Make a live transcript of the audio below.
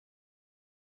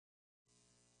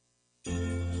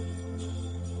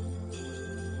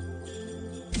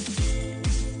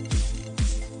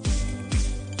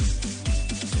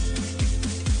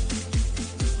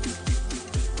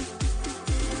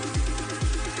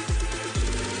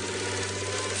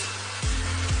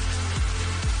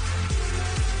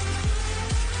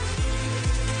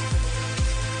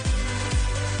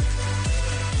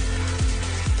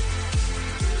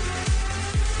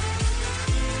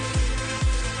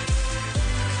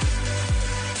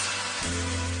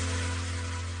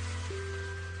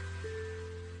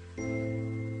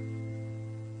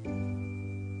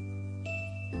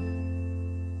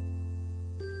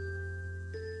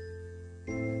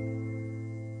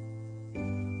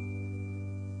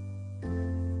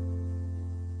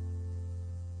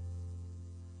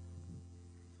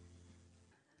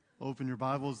Open your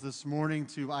Bibles this morning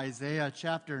to Isaiah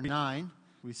chapter 9.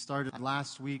 We started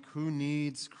last week, Who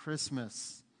Needs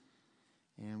Christmas?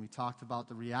 And we talked about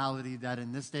the reality that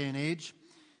in this day and age,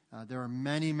 there are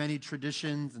many, many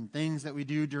traditions and things that we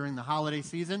do during the holiday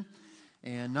season.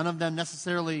 And none of them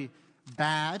necessarily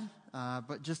bad,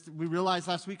 but just we realized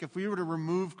last week if we were to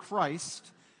remove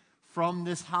Christ from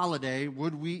this holiday,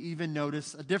 would we even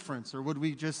notice a difference? Or would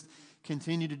we just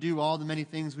continue to do all the many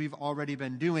things we've already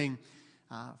been doing?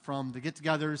 From the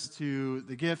get-togethers to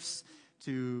the gifts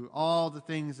to all the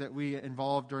things that we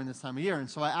involve during this time of year. And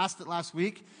so I asked it last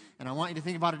week, and I want you to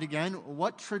think about it again.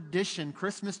 What tradition,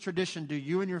 Christmas tradition, do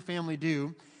you and your family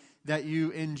do that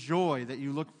you enjoy, that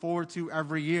you look forward to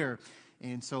every year?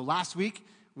 And so last week,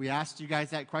 we asked you guys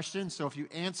that question. So if you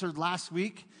answered last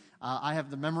week, I have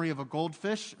the memory of a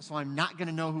goldfish, so I'm not going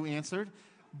to know who answered.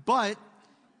 But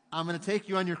I'm going to take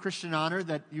you on your Christian honor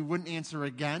that you wouldn't answer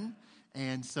again.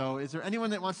 And so is there anyone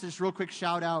that wants to just real quick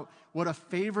shout out what a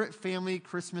favorite family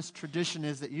Christmas tradition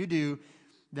is that you do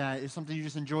that is something you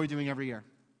just enjoy doing every year?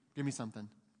 Give me something.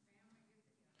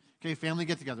 Okay, family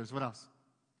get-togethers. What else?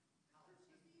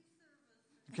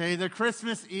 Okay, the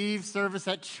Christmas Eve service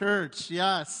at church.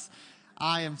 Yes.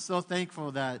 I am so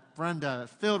thankful that Brenda,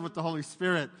 filled with the Holy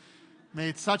Spirit,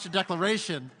 made such a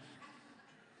declaration.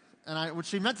 And what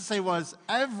she meant to say was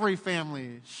every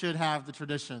family should have the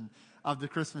tradition of the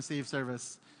Christmas Eve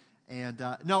service. And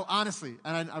no, honestly,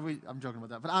 and I'm joking about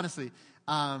that, but honestly,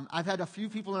 I've had a few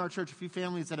people in our church, a few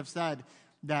families that have said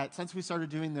that since we started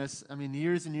doing this,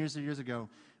 years and years and years ago,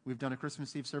 we've done a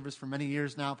Christmas Eve service for many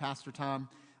years now. Pastor Tom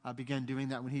began doing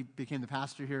that when he became the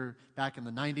pastor here back in the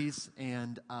 90s.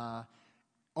 And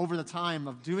over the time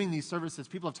of doing these services,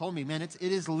 people have told me, man, it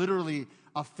is literally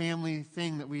a family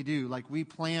thing that we do. Like we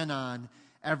plan on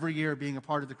every year being a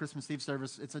part of the Christmas Eve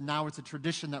service. Now it's a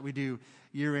tradition that we do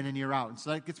year in and year out. And so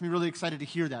that gets me really excited to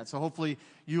hear that. So hopefully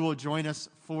you will join us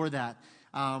for that.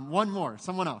 One more.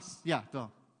 Someone else. Yeah,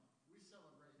 Bill. We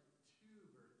celebrate 2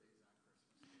 birthdays on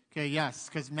Christmas. Okay, yes,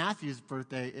 because Matthew's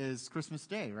birthday is Christmas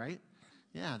Day, right?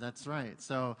 Yeah, that's right.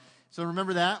 So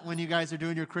remember that when you guys are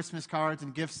doing your Christmas cards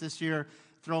and gifts this year,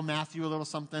 throw Matthew a little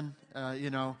something,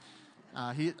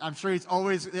 I'm sure he's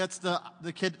always, that's the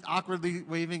kid awkwardly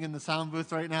waving in the sound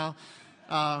booth right now.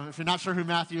 If you're not sure who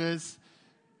Matthew is,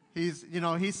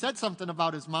 he said something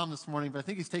about his mom this morning, but I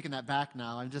think he's taking that back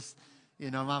now. I'm just,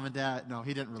 mom and dad, no,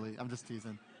 he didn't really. I'm just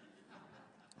teasing.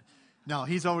 No,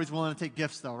 he's always willing to take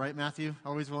gifts though, right, Matthew?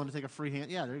 Always willing to take a free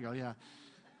hand. Yeah, there you go, yeah.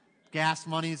 Gas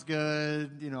money's good,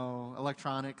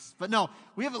 electronics. But no,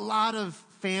 we have a lot of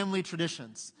family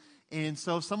traditions. And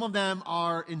so some of them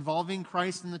are involving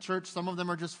Christ in the church. Some of them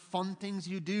are just fun things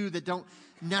you do that don't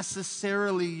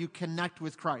necessarily you connect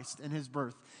with Christ and his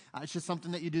birth. It's just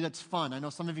something that you do that's fun. I know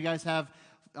some of you guys have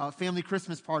family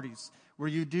Christmas parties where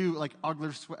you do like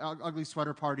ugly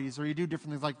sweater parties, or you do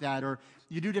different things like that, or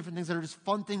you do different things that are just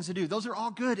fun things to do. Those are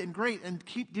all good and great, and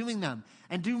keep doing them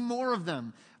and do more of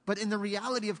them. But in the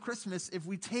reality of Christmas, if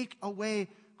we take away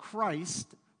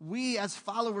Christ, we as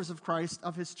followers of Christ,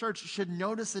 of his church, should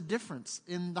notice a difference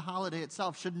in the holiday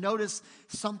itself, should notice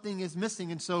something is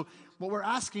missing. And so what we're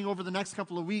asking over the next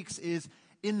couple of weeks is,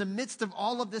 in the midst of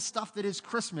all of this stuff that is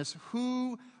Christmas,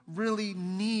 who really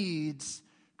needs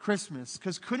Christmas?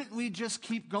 Because couldn't we just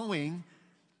keep going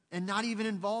and not even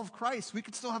involve Christ? We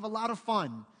could still have a lot of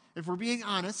fun. If we're being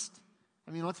honest,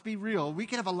 let's be real. We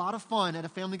can have a lot of fun at a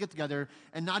family get-together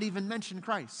and not even mention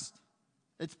Christ.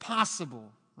 It's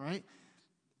possible, right?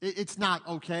 It's not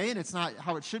okay, and it's not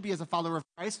how it should be as a follower of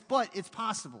Christ, but it's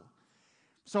possible.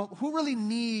 So who really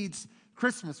needs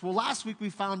Christmas? Well, last week we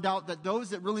found out that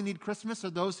those that really need Christmas are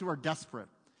those who are desperate.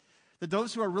 That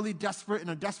those who are really desperate in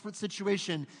a desperate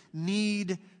situation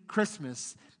need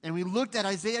Christmas. And we looked at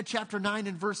Isaiah chapter 9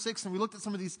 and verse 6, and we looked at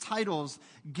some of these titles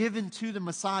given to the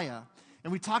Messiah.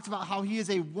 And we talked about how he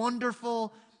is a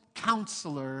wonderful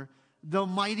counselor, the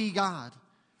mighty God.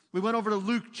 We went over to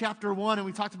Luke chapter 1, and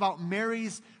we talked about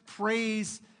Mary's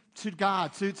praise to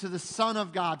God, to the Son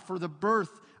of God for the birth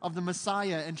of the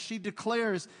Messiah. And she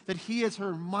declares that he is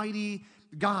her mighty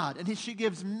God. And she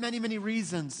gives many, many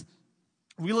reasons.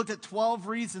 We looked at 12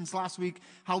 reasons last week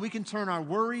how we can turn our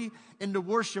worry into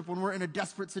worship when we're in a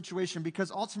desperate situation.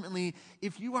 Because ultimately,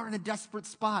 if you are in a desperate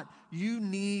spot, you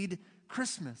need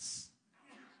Christmas.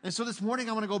 And so this morning,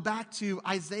 I want to go back to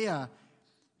Isaiah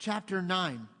chapter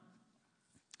 9.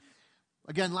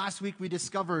 Again, last week we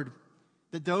discovered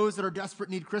that those that are desperate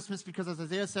need Christmas because, as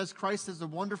Isaiah says, Christ is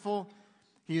wonderful.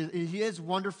 He is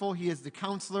wonderful. He is the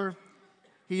counselor.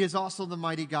 He is also the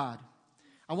mighty God.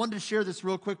 I wanted to share this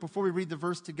real quick before we read the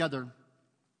verse together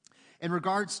in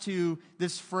regards to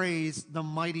this phrase, the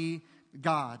mighty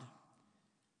God.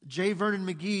 J. Vernon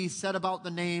McGee said about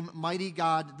the name Mighty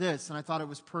God this, and I thought it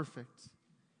was perfect.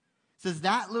 It says,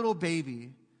 that little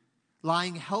baby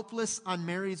lying helpless on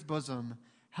Mary's bosom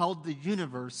held the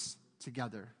universe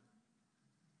together.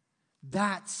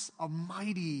 That's a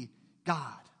mighty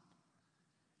God.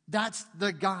 That's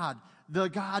the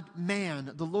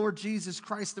God-man, the Lord Jesus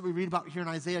Christ that we read about here in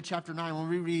Isaiah chapter 9 when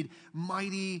we read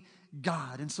mighty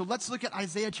God. And so let's look at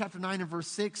Isaiah chapter 9 and verse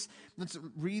 6. Let's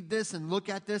read this and look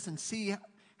at this and see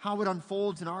how it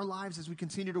unfolds in our lives as we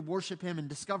continue to worship him and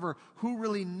discover who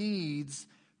really needs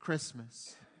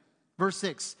Christmas. Verse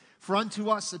 6, for unto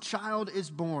us a child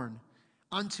is born,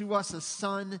 unto us a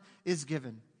son is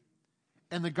given,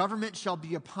 and the government shall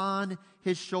be upon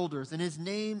his shoulders, and his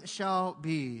name shall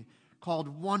be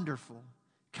called Wonderful,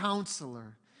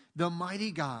 Counselor, the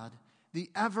Mighty God, the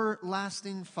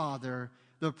Everlasting Father,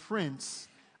 the Prince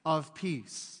of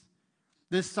Peace.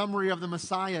 This summary of the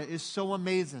Messiah is so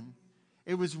amazing.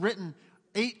 It was written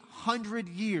 800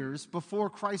 years before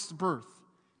Christ's birth.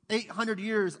 800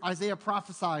 years, Isaiah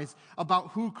prophesies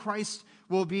about who Christ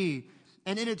will be.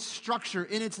 And in its structure,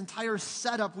 in its entire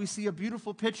setup, we see a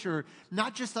beautiful picture,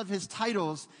 not just of his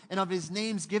titles and of his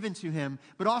names given to him,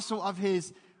 but also of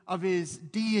his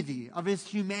deity, of his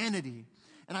humanity.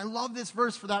 And I love this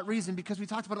verse for that reason, because we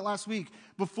talked about it last week.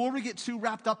 Before we get too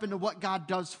wrapped up into what God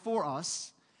does for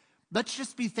us, let's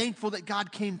just be thankful that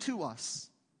God came to us.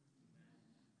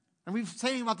 And we've been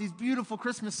saying about these beautiful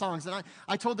Christmas songs. And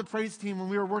I told the praise team when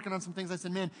we were working on some things, I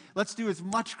said, man, let's do as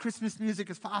much Christmas music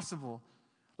as possible.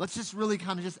 Let's just really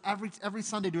kind of just every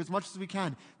Sunday do as much as we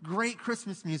can. Great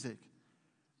Christmas music.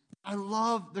 I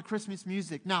love the Christmas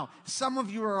music. Now, some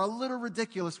of you are a little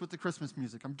ridiculous with the Christmas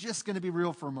music. I'm just going to be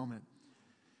real for a moment.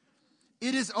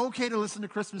 It is okay to listen to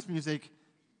Christmas music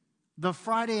the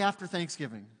Friday after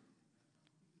Thanksgiving,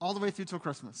 all the way through till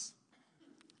Christmas.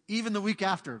 Even the week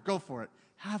after, go for it.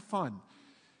 Have fun.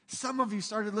 Some of you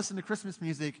started listening to Christmas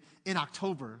music in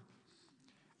October.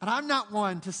 And I'm not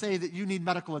one to say that you need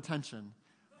medical attention,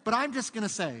 but I'm just going to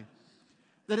say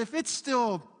that if it's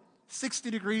still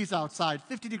 60 degrees outside,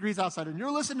 50 degrees outside, and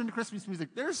you're listening to Christmas music,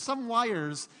 there's some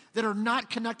wires that are not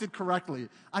connected correctly.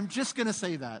 I'm just going to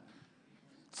say that.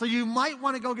 So you might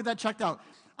want to go get that checked out.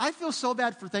 I feel so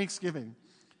bad for Thanksgiving.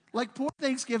 Like, poor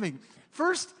Thanksgiving.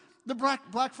 First, the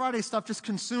Black Friday stuff just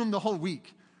consumed the whole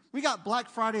week. We got Black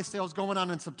Friday sales going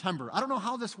on in September. I don't know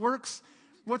how this works,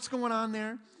 what's going on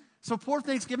there. So poor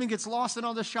Thanksgiving gets lost in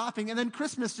all the shopping, and then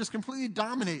Christmas just completely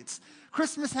dominates.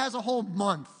 Christmas has a whole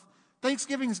month.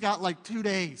 Thanksgiving's got like 2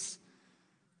 days.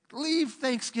 Leave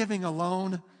Thanksgiving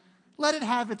alone. Let it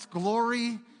have its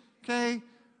glory, okay?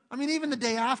 I mean, even the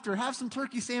day after, have some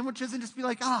turkey sandwiches and just be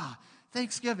like,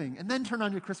 Thanksgiving, and then turn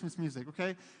on your Christmas music,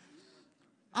 okay?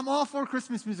 I'm all for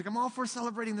Christmas music. I'm all for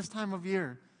celebrating this time of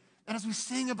year. And as we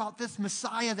sing about this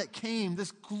Messiah that came,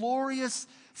 this glorious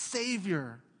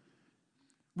Savior,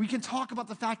 we can talk about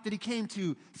the fact that he came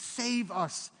to save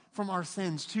us from our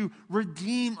sins, to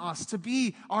redeem us, to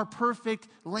be our perfect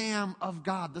Lamb of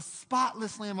God, the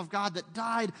spotless Lamb of God that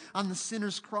died on the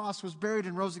sinner's cross, was buried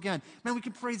and rose again. Man, we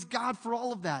can praise God for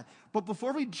all of that. But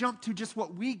before we jump to just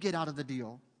what we get out of the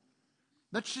deal,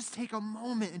 let's just take a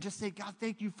moment and just say, God,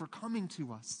 thank you for coming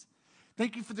to us.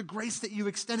 Thank you for the grace that you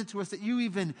extended to us, that you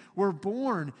even were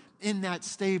born in that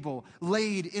stable,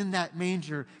 laid in that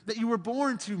manger, that you were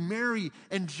born to Mary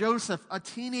and Joseph, a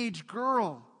teenage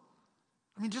girl.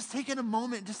 I mean, just taking a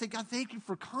moment and just say, God, thank you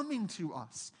for coming to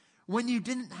us when you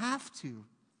didn't have to.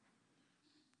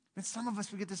 And some of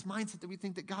us, we get this mindset that we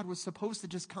think that God was supposed to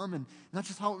just come, and that's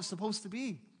just how it was supposed to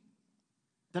be.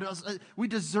 That we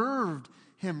deserved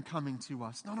him coming to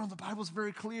us. No, the Bible's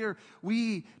very clear.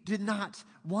 We did not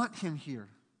want him here.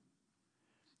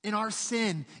 In our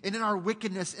sin and in our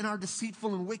wickedness, in our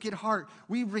deceitful and wicked heart,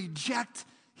 we reject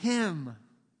him.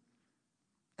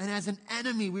 And as an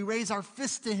enemy, we raise our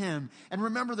fist to him. And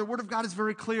remember, the Word of God is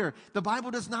very clear. The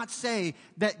Bible does not say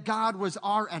that God was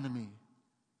our enemy.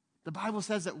 The Bible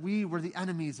says that we were the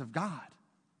enemies of God.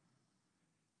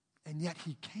 And yet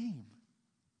he came.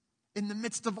 In the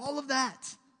midst of all of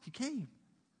that, he came.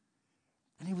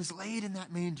 And he was laid in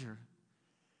that manger.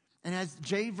 And as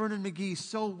J. Vernon McGee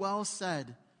so well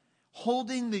said,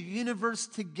 holding the universe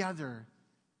together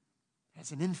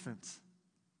as an infant.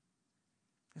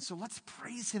 And so let's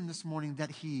praise him this morning that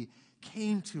he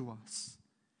came to us.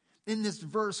 In this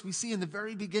verse, we see in the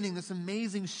very beginning this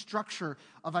amazing structure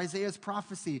of Isaiah's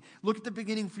prophecy. Look at the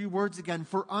beginning few words again.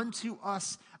 For unto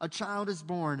us a child is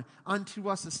born, unto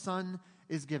us a son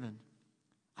is given.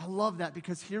 I love that,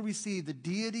 because here we see the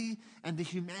deity and the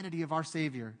humanity of our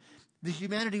Savior. The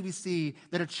humanity, we see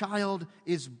that a child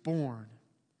is born.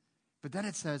 But then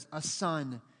it says a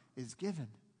son is given.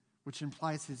 which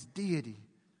implies his deity.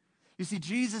 You see,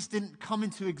 Jesus didn't come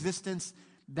into existence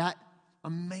that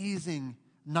amazing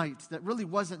night that really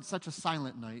wasn't such a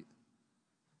silent night,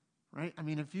 right? I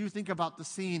mean, if you think about the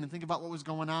scene and think about what was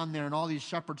going on there and all these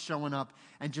shepherds showing up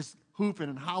and just hooping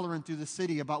and hollering through the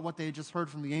city about what they had just heard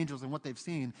from the angels and what they've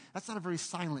seen, that's not a very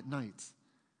silent night.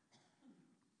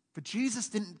 But Jesus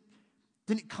didn't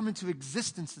come into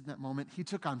existence in that moment. He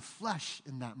took on flesh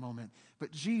in that moment.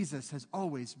 But Jesus has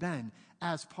always been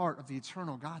as part of the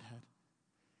eternal Godhead.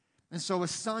 And so a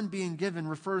son being given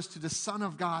refers to the Son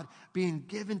of God being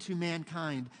given to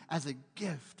mankind as a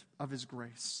gift of his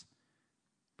grace.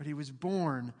 But he was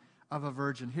born of a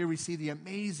virgin. Here we see the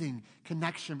amazing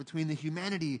connection between the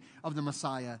humanity of the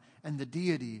Messiah and the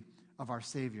deity of our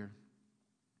Savior.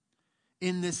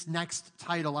 In this next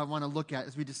title I want to look at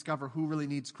as we discover who really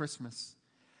needs Christmas.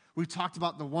 We talked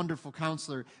about the wonderful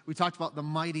counselor. We talked about the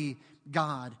mighty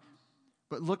God.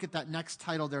 But look at that next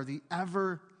title there, the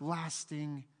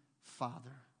everlasting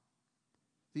Father.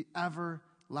 The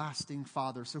everlasting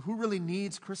Father. So who really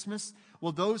needs Christmas?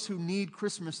 Well, those who need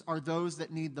Christmas are those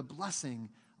that need the blessing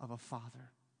of a father.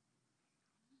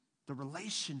 The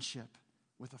relationship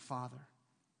with a father.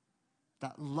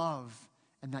 That love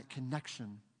and that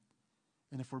connection.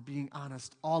 And if we're being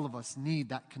honest, all of us need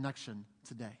that connection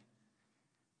today.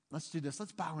 Let's do this.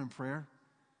 Let's bow in prayer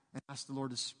and ask the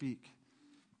Lord to speak.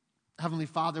 Heavenly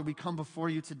Father, we come before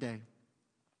you today.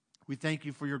 We thank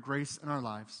you for your grace in our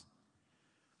lives.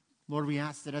 Lord, we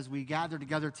ask that as we gather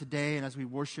together today and as we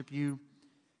worship you,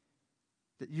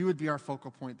 that you would be our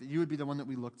focal point, that you would be the one that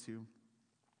we look to,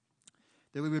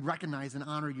 that we would recognize and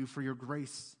honor you for your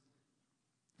grace,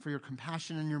 for your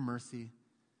compassion and your mercy.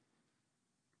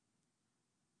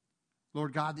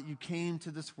 Lord God, that you came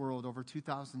to this world over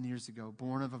 2,000 years ago,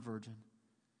 born of a virgin.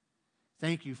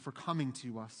 Thank you for coming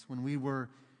to us when we were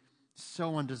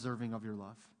so undeserving of your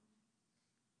love.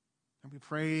 And we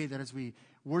pray that as we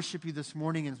worship you this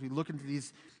morning and as we look into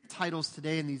these titles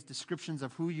today and these descriptions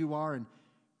of who you are and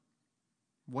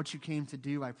what you came to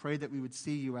do, I pray that we would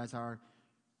see you as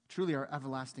truly our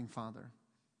everlasting Father.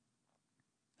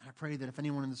 And I pray that if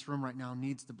anyone in this room right now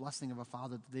needs the blessing of a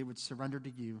father, that they would surrender to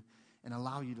you and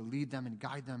allow you to lead them and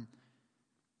guide them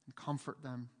and comfort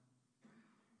them.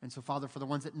 And so, Father, for the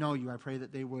ones that know you, I pray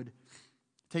that they would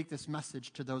take this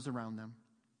message to those around them.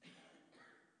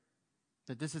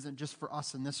 That this isn't just for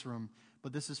us in this room,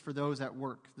 but this is for those at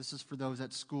work. This is for those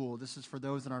at school. This is for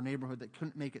those in our neighborhood that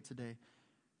couldn't make it today,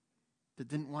 that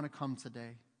didn't want to come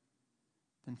today.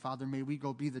 Then, Father, may we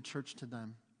go be the church to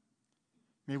them.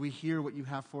 May we hear what you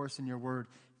have for us in your word.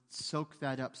 Soak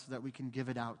that up so that we can give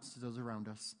it out to those around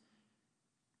us.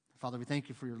 Father, we thank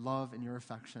you for your love and your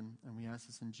affection, and we ask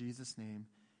this in Jesus' name.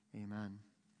 Amen.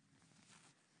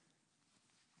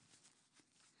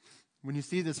 When you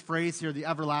see this phrase here, the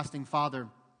everlasting Father,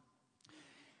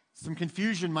 some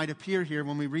confusion might appear here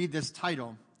when we read this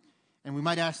title. And we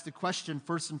might ask the question,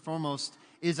 first and foremost,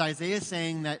 is Isaiah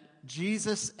saying that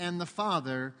Jesus and the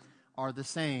Father are the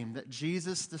same? That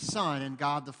Jesus the Son and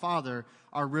God the Father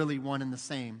are really one and the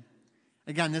same?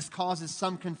 Again, this causes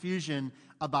some confusion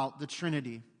about the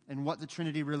Trinity and what the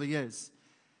Trinity really is.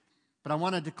 But I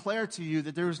want to declare to you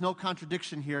that there is no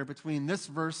contradiction here between this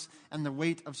verse and the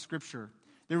weight of Scripture.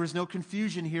 There is no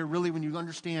confusion here, really, when you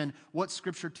understand what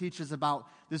Scripture teaches about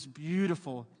this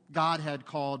beautiful Godhead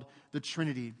called the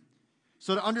Trinity.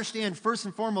 So to understand, first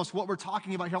and foremost, what we're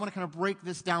talking about here, I want to kind of break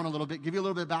this down a little bit, give you a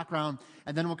little bit of background,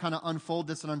 and then we'll kind of unfold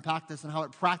this and unpack this and how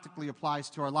it practically applies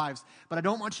to our lives. But I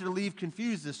don't want you to leave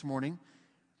confused this morning,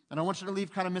 and I want you to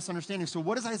leave kind of misunderstanding. So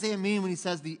what does Isaiah mean when he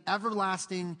says the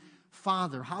everlasting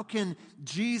Father? How can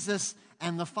Jesus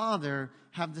and the Father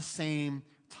have the same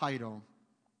title?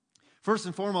 First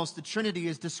and foremost, the Trinity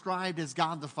is described as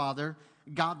God the Father,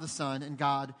 God the Son, and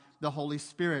God the Holy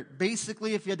Spirit.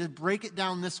 Basically, if you had to break it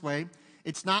down this way,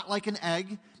 it's not like an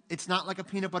egg. It's not like a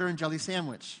peanut butter and jelly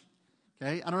sandwich.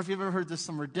 Okay? I don't know if you've ever heard this,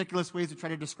 some ridiculous ways to try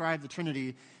to describe the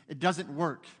Trinity. It doesn't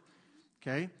work.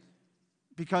 Okay?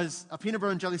 Because a peanut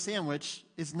butter and jelly sandwich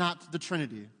is not the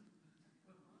Trinity.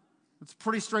 It's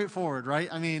pretty straightforward, right?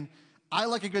 I mean, I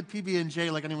like a good PB&J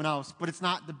like anyone else, but it's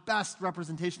not the best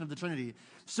representation of the Trinity.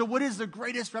 So what is the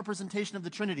greatest representation of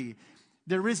the Trinity?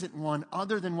 There isn't one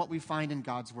other than what we find in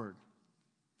God's Word.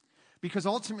 Because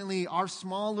ultimately, our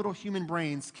small little human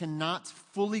brains cannot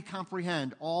fully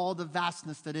comprehend all the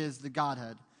vastness that is the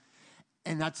Godhead.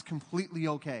 And that's completely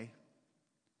okay.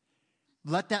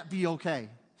 Let that be okay.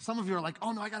 Some of you are like,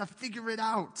 oh no, I got to figure it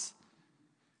out.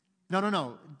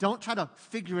 No. Don't try to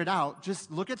figure it out.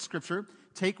 Just look at Scripture,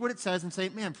 take what it says, and say,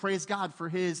 man, praise God for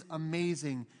His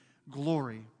amazing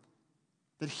glory.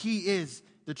 That He is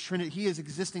the Trinity. He is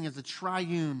existing as a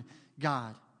triune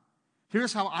God.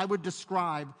 Here's how I would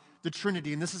describe the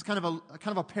Trinity, and this is kind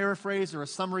of a paraphrase or a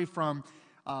summary from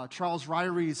Charles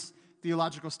Ryrie's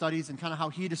theological studies and kind of how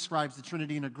he describes the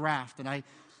Trinity in a graph. And I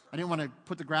didn't want to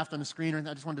put the graph on the screen, or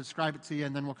I just wanted to describe it to you,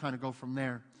 and then we'll kind of go from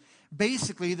there.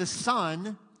 Basically, the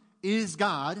Son is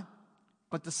God,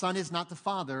 but the Son is not the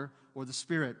Father or the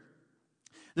Spirit.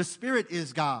 The Spirit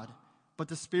is God, but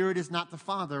the Spirit is not the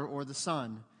Father or the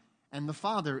Son. And the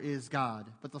Father is God,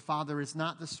 but the Father is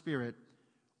not the Spirit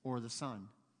or the Son.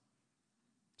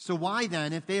 So why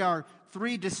then, if they are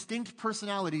three distinct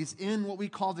personalities in what we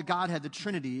call the Godhead, the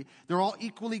Trinity, they're all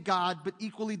equally God, but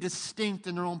equally distinct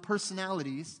in their own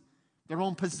personalities, their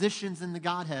own positions in the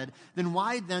Godhead, then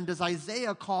why then does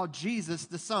Isaiah call Jesus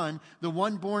the Son, the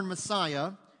one-born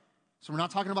Messiah? So we're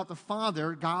not talking about the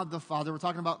Father, God the Father. We're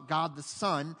talking about God the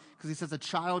Son, because he says a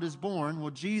child is born. Well,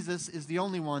 Jesus is the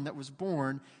only one that was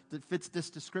born that fits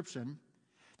this description.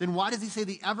 Then why does he say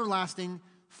the everlasting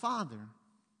Father?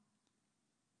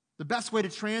 The best way to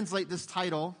translate this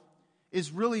title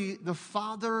is really the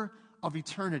Father of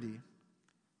eternity.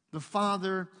 The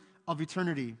Father of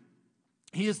eternity.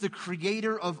 He is the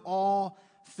creator of all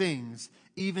things,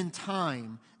 even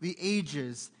time, the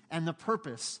ages, and the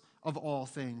purpose of all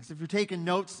things. If you're taking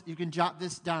notes, you can jot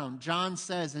this down. John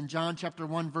says in John chapter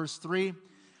 1, verse 3,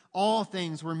 all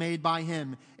things were made by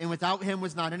him, and without him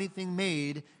was not anything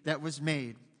made that was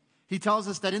made. He tells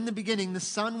us that in the beginning, the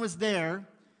Son was there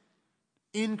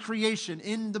in creation.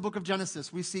 In the book of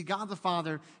Genesis, we see God the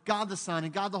Father, God the Son,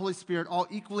 and God the Holy Spirit all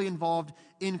equally involved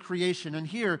in creation. And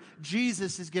here,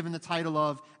 Jesus is given the title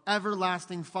of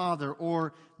Everlasting Father,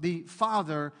 or the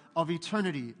Father of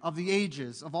eternity, of the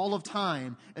ages, of all of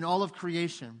time, and all of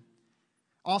creation.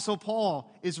 Also,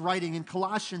 Paul is writing in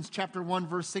Colossians chapter 1,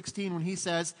 verse 16, when he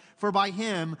says, for by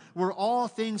him were all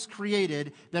things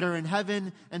created that are in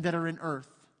heaven and that are in earth.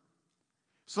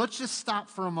 So let's just stop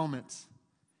for a moment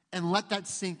and let that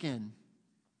sink in.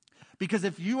 Because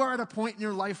if you are at a point in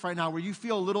your life right now where you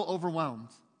feel a little overwhelmed,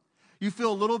 you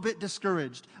feel a little bit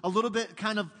discouraged, a little bit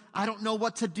kind of, I don't know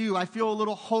what to do, I feel a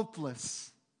little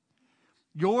hopeless,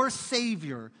 your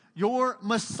Savior, your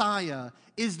Messiah,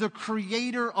 is the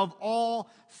creator of all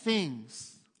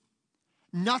things.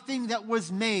 Nothing that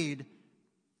was made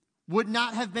would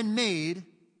not have been made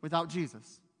without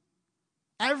Jesus.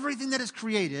 Everything that is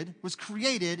created was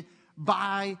created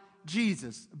by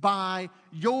Jesus, by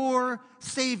your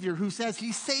Savior, who says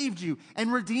he saved you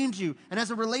and redeemed you and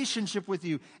has a relationship with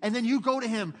you. And then you go to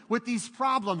him with these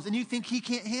problems and you think he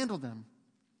can't handle them.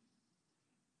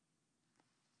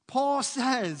 Paul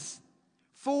says,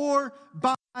 for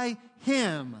by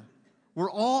him were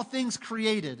all things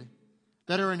created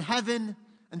that are in heaven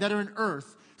and that are in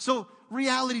earth. So,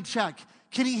 reality check.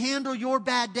 Can he handle your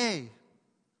bad day?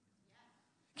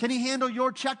 Can he handle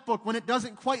your checkbook when it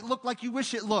doesn't quite look like you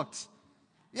wish it looked?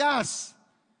 Yes.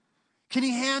 Can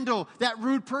he handle that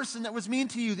rude person that was mean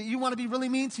to you, that you want to be really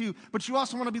mean to, but you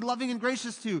also want to be loving and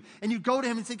gracious to? And you go to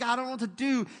him and say, God, I don't know what to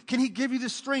do. Can he give you the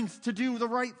strength to do the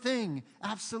right thing?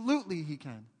 Absolutely he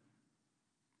can.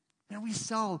 Man, we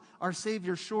sell our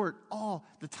Savior short all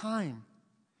the time.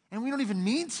 And we don't even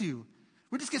mean to.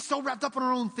 We just get so wrapped up in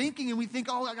our own thinking and we think,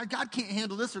 oh, God can't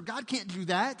handle this or God can't do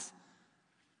that.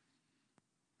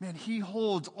 Man, he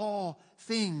holds all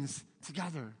things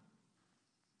together.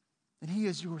 And he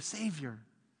is your Savior.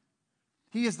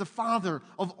 He is the Father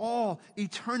of all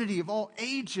eternity, of all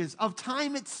ages, of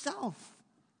time itself.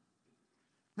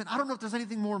 Man, I don't know if there's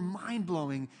anything more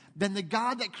mind-blowing than the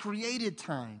God that created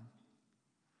time,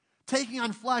 taking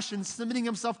on flesh and submitting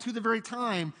himself to the very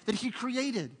time that he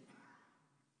created.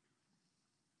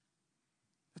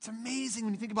 It's amazing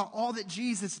when you think about all that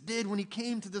Jesus did when he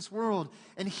came to this world,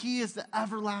 and he is the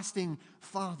everlasting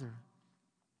Father.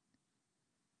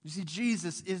 You see,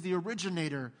 Jesus is the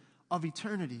originator of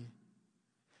eternity.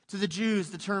 To the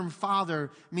Jews, the term Father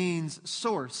means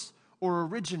source or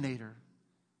originator.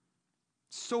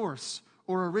 Source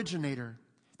or originator.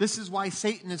 This is why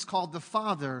Satan is called the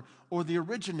father or the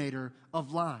originator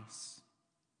of lies.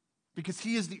 Because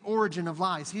he is the origin of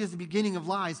lies. He is the beginning of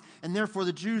lies. And therefore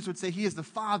the Jews would say he is the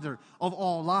father of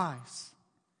all lies.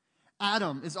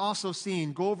 Adam is also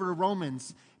seen. Go over to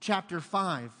Romans chapter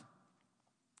 5.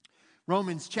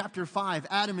 Romans chapter 5.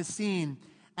 Adam is seen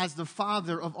as the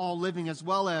father of all living as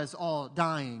well as all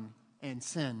dying and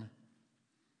sin.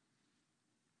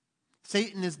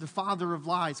 Satan is the father of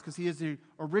lies because he is the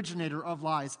originator of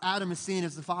lies. Adam is seen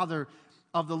as the father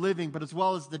of the living, but as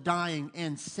well as the dying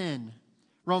and sin.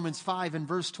 Romans 5 and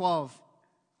verse 12.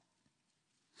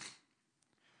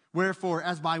 Wherefore,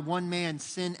 as by one man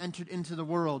sin entered into the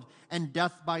world, and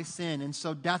death by sin, and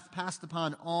so death passed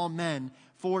upon all men,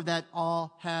 for that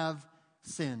all have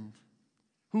sinned.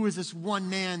 Who is this one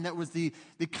man that was the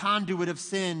conduit of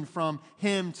sin from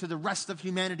him to the rest of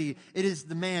humanity? It is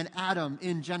the man Adam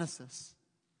in Genesis.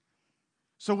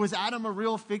 So was Adam a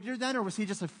real figure then, or was he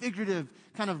just a figurative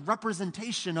kind of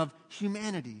representation of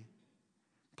humanity?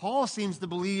 Paul seems to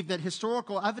believe that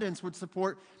historical evidence would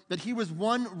support that he was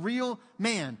one real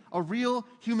man, a real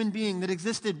human being that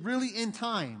existed really in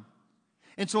time.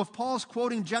 And so if Paul's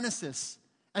quoting Genesis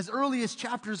as early as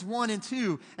chapters 1 and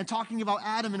 2 and talking about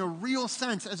Adam in a real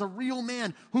sense as a real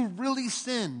man who really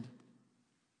sinned,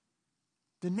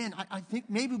 then man, I think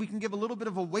maybe we can give a little bit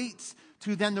of a weight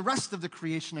to then the rest of the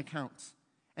creation accounts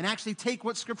and actually take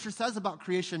what Scripture says about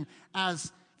creation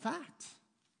as fact.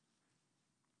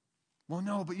 Well,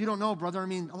 no, but you don't know, brother. I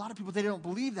mean, a lot of people, they don't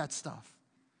believe that stuff.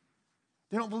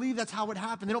 They don't believe that's how it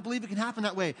happened. They don't believe it can happen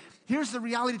that way. Here's the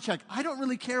reality check. I don't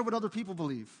really care what other people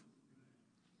believe.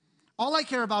 All I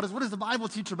care about is what does the Bible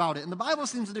teach about it? And the Bible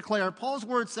seems to declare, Paul's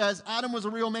word says Adam was a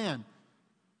real man.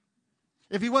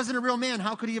 If he wasn't a real man,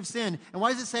 how could he have sinned? And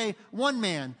why does it say one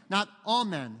man, not all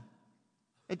men?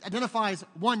 It identifies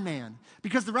one man.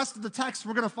 Because the rest of the text,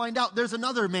 we're going to find out there's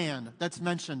another man that's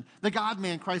mentioned, the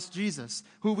God-man, Christ Jesus,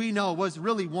 who we know was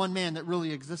really one man that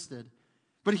really existed.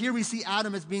 But here we see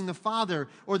Adam as being the father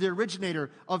or the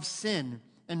originator of sin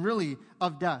and really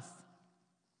of death.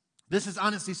 This is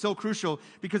honestly so crucial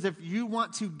because if you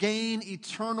want to gain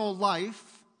eternal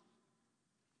life,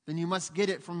 then you must get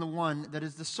it from the one that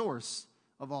is the source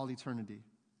of all eternity.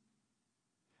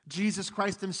 Jesus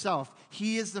Christ himself,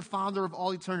 he is the Father of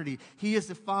all eternity. He is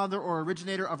the Father or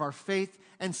originator of our faith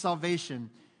and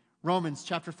salvation. Romans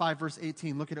chapter 5, verse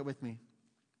 18. Look at it with me.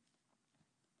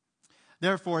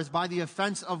 Therefore, as by the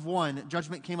offense of one,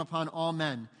 judgment came upon all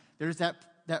men. There's that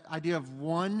idea of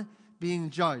one being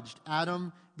judged,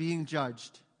 Adam being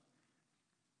judged.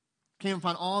 Came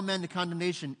upon all men to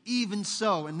condemnation, even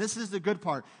so, and this is the good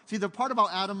part. See, the part about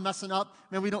Adam messing up,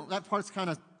 man, that part's kind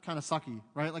of sucky,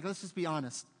 right? Like, let's just be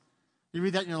honest. You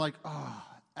read that and you're like, oh,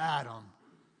 Adam.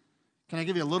 Can I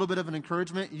give you a little bit of an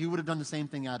encouragement? You would have done the same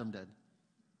thing Adam did.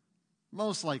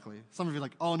 Most likely. Some of you are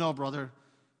like, oh, no, brother.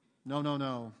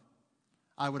 No.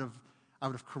 I would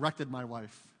have corrected my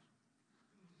wife.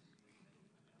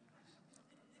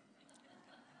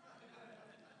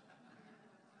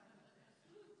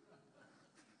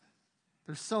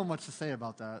 There's so much to say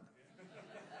about that.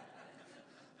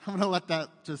 I'm going to let that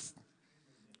just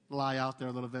lie out there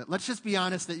a little bit. Let's just be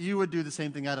honest that you would do the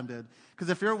same thing Adam did. Because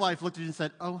if your wife looked at you and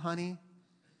said, oh, honey,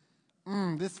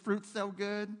 this fruit's so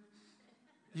good.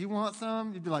 You want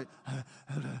some? You'd be like,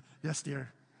 yes,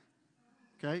 dear.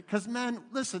 Okay? Because, men,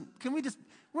 listen,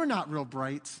 we're not real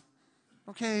bright.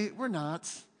 Okay? We're not.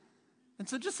 And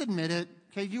so just admit it.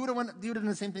 Okay? You would have done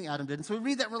the same thing Adam did. And so we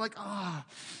read that and we're like,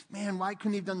 man, why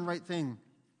couldn't he have done the right thing?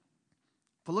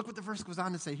 But look what the verse goes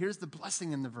on to say. Here's the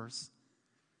blessing in the verse.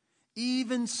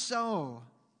 Even so,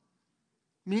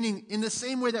 meaning in the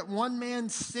same way that one man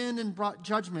sinned and brought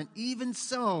judgment, even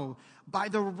so, by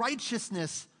the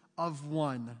righteousness of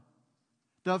one,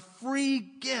 the free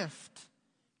gift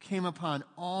came upon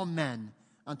all men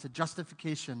unto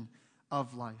justification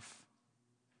of life.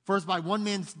 For as by one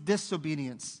man's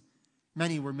disobedience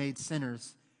many were made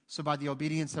sinners, so by the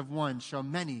obedience of one shall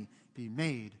many be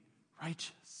made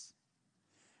righteous.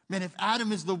 Man, if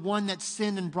Adam is the one that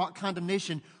sinned and brought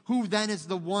condemnation, who then is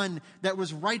the one that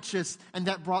was righteous and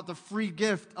that brought the free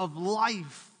gift of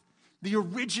life? The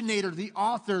originator, the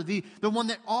author, the one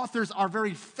that authors our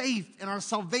very faith and our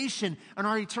salvation and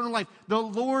our eternal life. The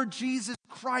Lord Jesus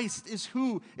Christ is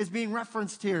who is being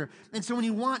referenced here. And so when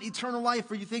you want eternal life,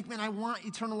 or you think, man, I want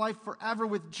eternal life forever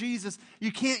with Jesus,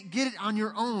 you can't get it on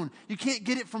your own. You can't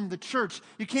get it from the church.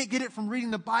 You can't get it from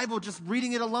reading the Bible, just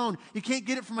reading it alone. You can't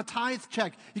get it from a tithe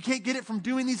check. You can't get it from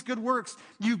doing these good works.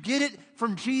 You get it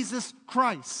from Jesus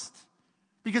Christ,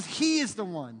 because he is the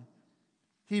one,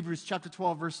 Hebrews chapter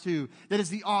 12, verse 2, that is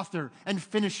the author and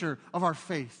finisher of our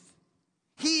faith.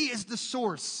 He is the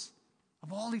source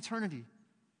of all eternity.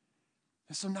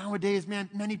 And so nowadays, man,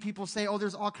 many people say, oh,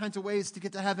 there's all kinds of ways to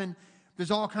get to heaven.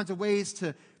 There's all kinds of ways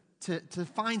to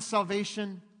find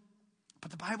salvation.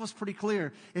 But the Bible's pretty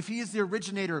clear. If he is the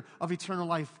originator of eternal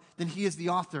life, then he is the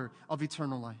author of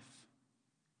eternal life.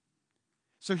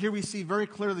 So here we see very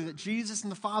clearly that Jesus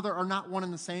and the Father are not one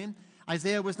and the same.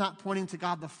 Isaiah was not pointing to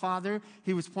God the Father.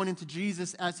 He was pointing to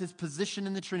Jesus as his position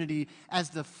in the Trinity as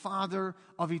the Father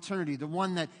of eternity, the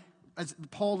one that, as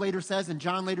Paul later says and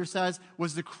John later says,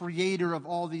 was the creator of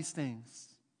all these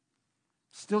things.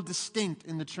 Still distinct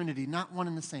in the Trinity, not one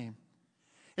and the same.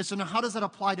 And so now how does that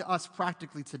apply to us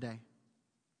practically today?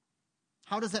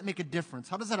 How does that make a difference?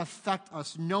 How does that affect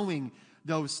us knowing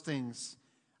those things?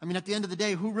 I mean, at the end of the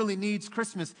day, who really needs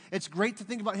Christmas? It's great to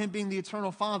think about him being the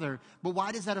eternal Father, but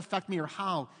why does that affect me, or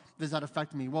how does that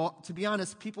affect me? Well, to be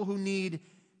honest, people who need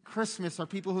Christmas are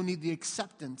people who need the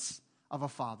acceptance of a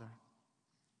father.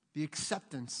 The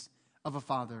acceptance of a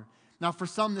father. Now, for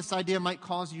some, this idea might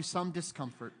cause you some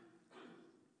discomfort.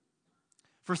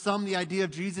 For some, the idea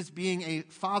of Jesus being a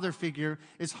father figure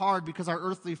is hard because our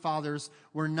earthly fathers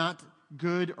were not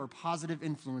good or positive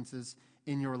influences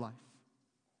in your life.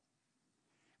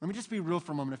 Let me just be real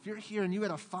for a moment. If you're here and you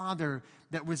had a father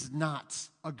that was not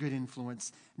a good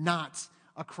influence, not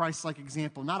a Christ-like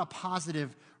example, not a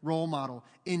positive role model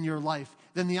in your life,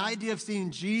 then the idea of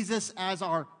seeing Jesus as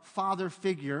our father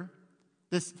figure,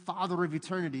 this father of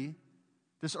eternity,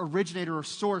 this originator or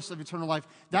source of eternal life,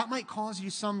 that might cause you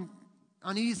some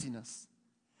uneasiness.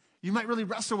 You might really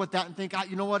wrestle with that and think,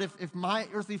 you know what, if my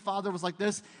earthly father was like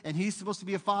this and he's supposed to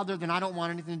be a father, then I don't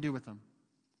want anything to do with him.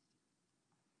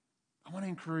 I want to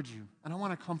encourage you and I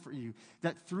want to comfort you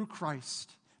that through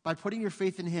Christ, by putting your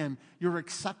faith in him, your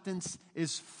acceptance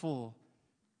is full.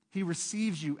 He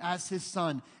receives you as his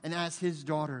son and as his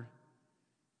daughter.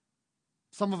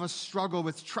 Some of us struggle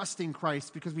with trusting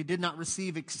Christ because we did not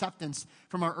receive acceptance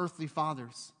from our earthly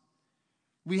fathers.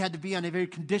 We had to be on a very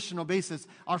conditional basis.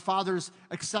 Our fathers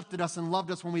accepted us and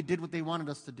loved us when we did what they wanted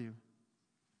us to do.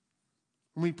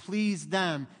 When we pleased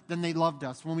them, then they loved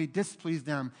us. When we displeased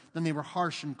them, then they were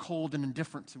harsh and cold and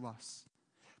indifferent to us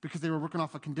because they were working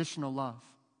off a conditional love.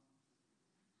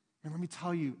 And let me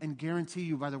tell you and guarantee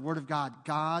you by the word of God,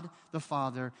 God the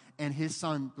Father and his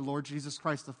Son, the Lord Jesus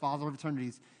Christ, the Father of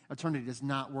eternity does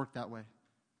not work that way.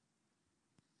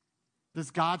 Does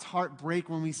God's heart break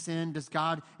when we sin? Is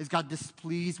God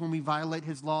displeased when we violate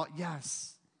his law?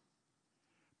 Yes.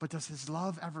 But does his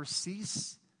love ever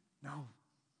cease? No.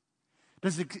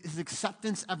 Does his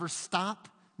acceptance ever stop?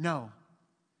 No.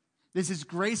 Is his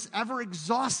grace ever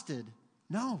exhausted?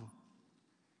 No.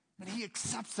 But he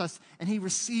accepts us and he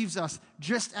receives us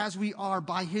just as we are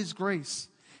by his grace.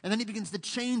 And then he begins to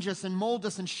change us and mold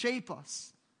us and shape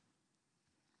us.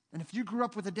 And if you grew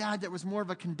up with a dad that was more of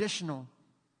a conditional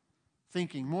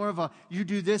thinking, more of a you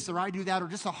do this or I do that, or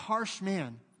just a harsh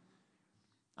man,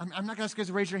 I'm not going to ask you guys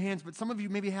to raise your hands, but some of you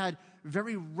maybe had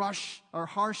very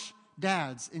harsh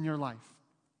dads in your life.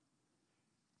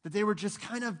 That they were just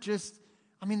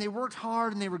they worked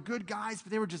hard and they were good guys,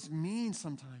 but they were just mean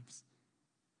sometimes.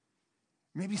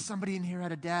 Maybe somebody in here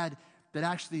had a dad that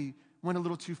actually went a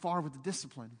little too far with the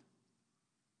discipline.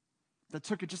 That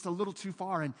took it just a little too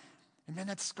far, and man,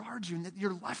 that scarred you, and that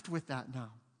you're left with that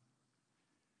now.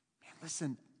 Man,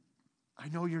 listen, I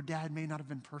know your dad may not have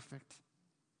been perfect,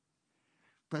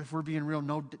 but if we're being real,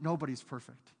 nobody's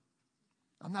perfect.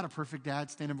 I'm not a perfect dad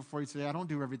standing before you today. I don't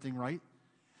do everything right.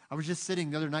 I was just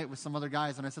sitting the other night with some other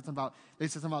guys, and they said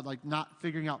something about like not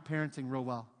figuring out parenting real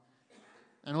well.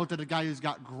 And I looked at a guy who's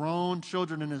got grown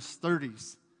children in his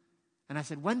 30s. And I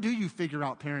said, when do you figure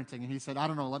out parenting? And he said, I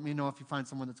don't know. Let me know if you find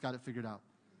someone that's got it figured out.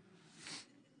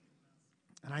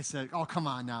 And I said, oh, come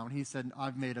on now. And he said,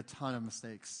 I've made a ton of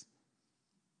mistakes.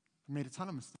 I've made a ton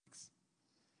of mistakes.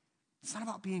 It's not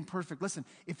about being perfect. Listen,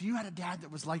 if you had a dad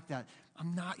that was like that,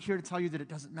 I'm not here to tell you that it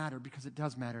doesn't matter, because it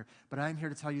does matter. But I'm here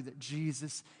to tell you that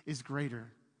Jesus is greater.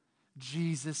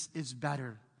 Jesus is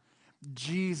better.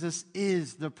 Jesus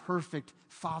is the perfect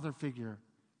father figure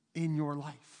in your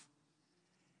life.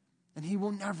 And he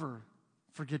will never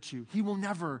forget you. He will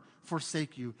never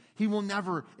forsake you. He will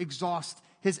never exhaust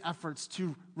his efforts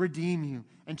to redeem you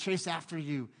and chase after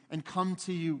you and come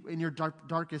to you in your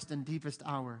darkest and deepest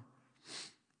hour.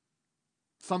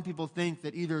 Some people think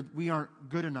that either we aren't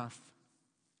good enough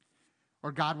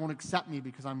or God won't accept me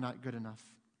because I'm not good enough.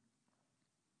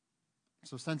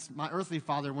 So since my earthly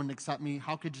father wouldn't accept me,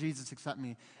 how could Jesus accept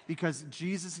me? Because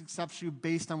Jesus accepts you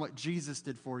based on what Jesus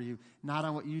did for you, not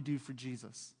on what you do for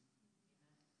Jesus.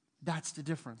 That's the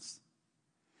difference.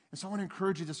 And so I want to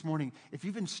encourage you this morning, if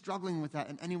you've been struggling with that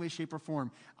in any way, shape, or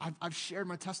form, I've shared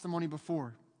my testimony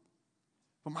before.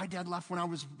 But my dad left when I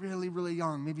was really, really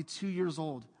young, maybe 2 years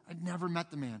old. I'd never met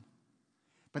the man.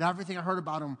 But everything I heard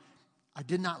about him, I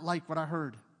did not like what I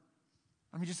heard.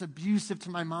 I mean, just abusive to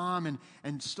my mom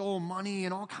and stole money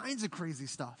and all kinds of crazy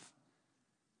stuff.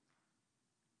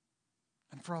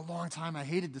 And for a long time, I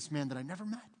hated this man that I never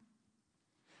met.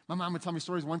 My mom would tell me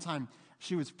stories. One time,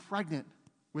 she was pregnant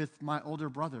with my older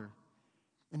brother,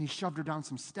 and he shoved her down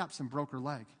some steps and broke her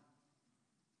leg.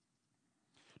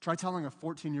 Try telling a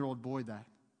 14-year-old boy that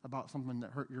about something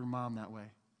that hurt your mom that way.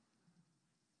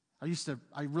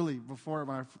 Before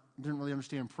when I didn't really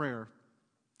understand prayer,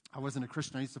 I wasn't a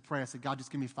Christian. I used to pray. I said, God,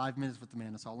 just give me 5 minutes with the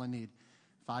man. That's all I need.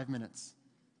 5 minutes.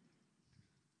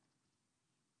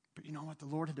 But you know what? The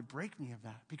Lord had to break me of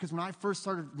that. Because when I first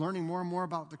started learning more and more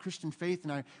about the Christian faith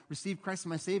and I received Christ as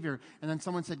my Savior, and then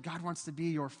someone said, God wants to be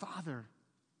your father.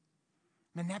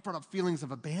 Man, that brought up feelings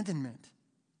of abandonment.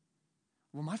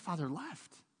 Well, my father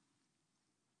left.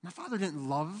 My father didn't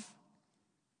love.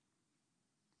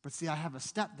 But see, I have a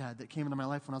stepdad that came into my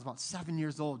life when I was about 7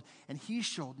 years old, and he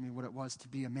showed me what it was to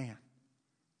be a man,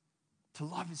 to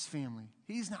love his family.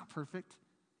 He's not perfect.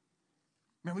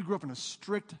 Man, we grew up in a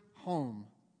strict home.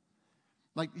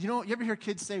 Like, you ever hear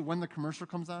kids say when the commercial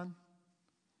comes on?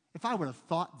 If I would have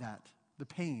thought that, the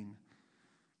pain,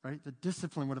 right, the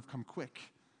discipline would have come quick.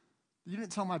 You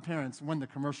didn't tell my parents when the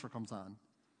commercial comes on.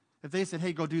 If they said,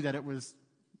 hey, go do that, it was,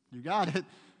 you got it,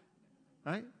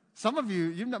 right? Some of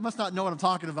you must not know what I'm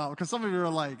talking about because some of you are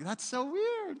like, that's so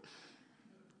weird.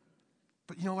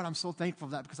 But you know what? I'm so thankful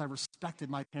for that because I respected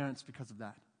my parents because of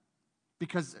that.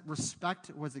 Because respect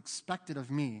was expected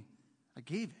of me. I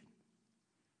gave it.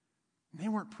 And they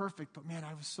weren't perfect, but man,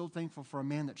 I was so thankful for a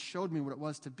man that showed me what it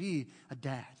was to be a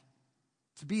dad.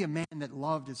 To be a man that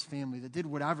loved his family, that did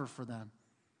whatever for them.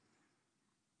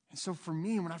 And so for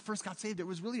me, when I first got saved, it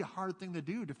was really a hard thing to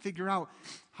do, to figure out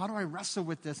how do I wrestle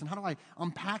with this and how do I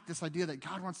unpack this idea that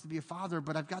God wants to be a father,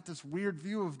 but I've got this weird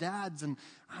view of dads and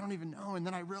I don't even know. And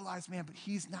then I realized, man, but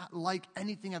he's not like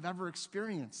anything I've ever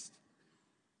experienced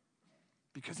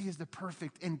because he is the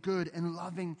perfect and good and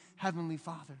loving Heavenly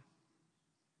Father.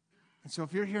 And so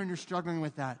if you're here and you're struggling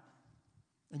with that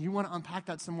and you want to unpack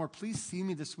that some more, please see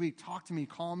me this week. Talk to me,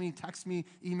 call me, text me,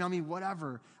 email me,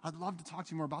 whatever. I'd love to talk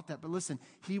to you more about that. But listen,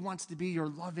 he wants to be your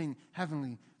loving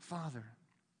Heavenly Father.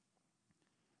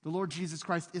 The Lord Jesus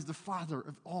Christ is the Father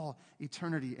of all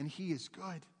eternity, and he is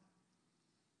good.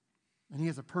 And he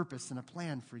has a purpose and a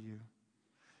plan for you.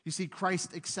 You see,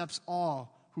 Christ accepts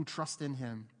all who trust in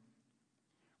him.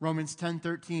 Romans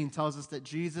 10:13 tells us that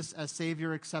Jesus as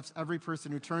Savior accepts every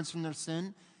person who turns from their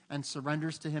sin and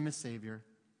surrenders to him as Savior.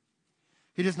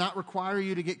 He does not require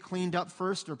you to get cleaned up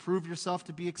first or prove yourself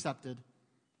to be accepted.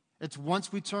 It's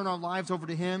once we turn our lives over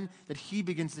to him that he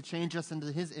begins to change us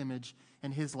into his image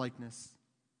and his likeness.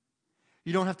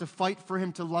 You don't have to fight for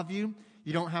him to love you.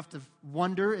 You don't have to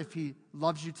wonder if he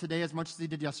loves you today as much as he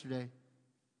did yesterday.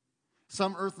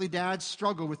 Some earthly dads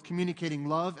struggle with communicating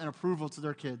love and approval to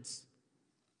their kids.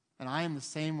 And I am the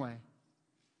same way.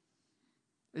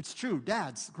 It's true.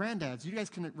 Dads, granddads, you guys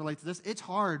can relate to this. It's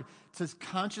hard to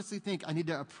consciously think I need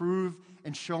to approve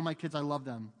and show my kids I love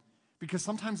them. Because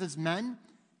sometimes as men,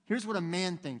 here's what a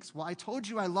man thinks. Well, I told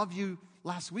you I love you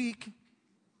last week.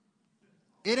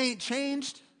 It ain't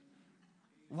changed.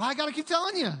 Why I got to keep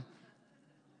telling you?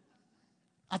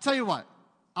 I'll tell you what.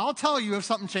 I'll tell you if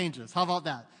something changes. How about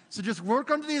that? So just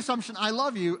work under the assumption I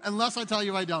love you unless I tell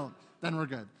you I don't. Then we're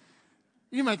good.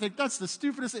 You might think, that's the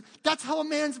stupidest thing. That's how a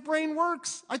man's brain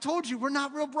works. I told you, we're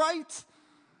not real bright.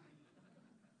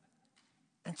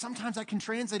 And sometimes I can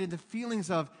translate into feelings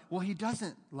of, well, he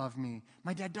doesn't love me.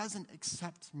 My dad doesn't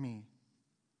accept me.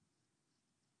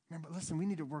 Remember, listen, we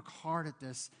need to work hard at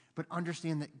this, but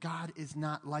understand that God is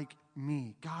not like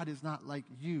me. God is not like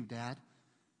you, Dad.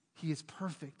 He is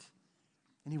perfect.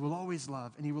 And he will always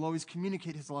love, and he will always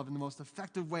communicate his love in the most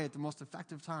effective way at the most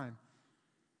effective time.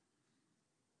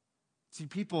 See,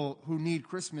 people who need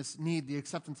Christmas need the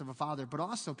acceptance of a father, but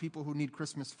also people who need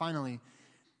Christmas finally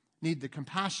need the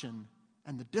compassion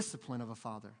and the discipline of a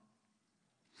father.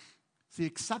 See,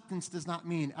 acceptance does not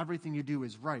mean everything you do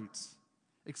is right.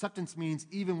 Acceptance means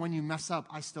even when you mess up,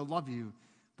 I still love you,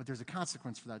 but there's a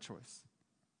consequence for that choice.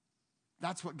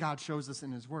 That's what God shows us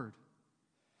in his word.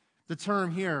 The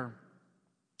term here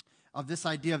of this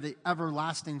idea of the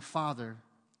everlasting Father,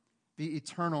 the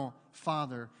eternal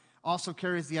Father, also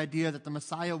carries the idea that the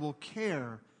Messiah will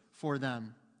care for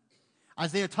them.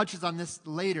 Isaiah touches on this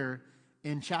later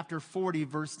in chapter 40,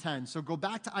 verse 10. So go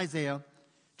back to Isaiah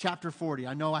chapter 40.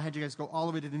 I know I had you guys go all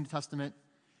the way to the New Testament,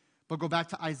 but go back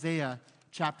to Isaiah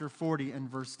chapter 40 and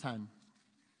verse 10.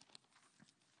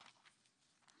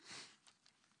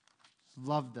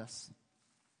 Love this.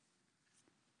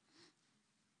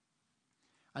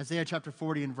 Isaiah chapter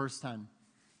 40 and verse 10.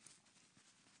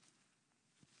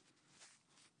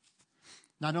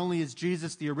 Not only is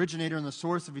Jesus the originator and the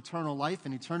source of eternal life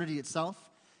and eternity itself,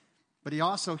 but he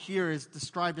also here is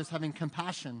described as having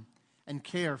compassion and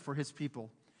care for his people.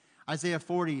 Isaiah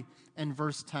 40 and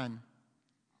verse 10.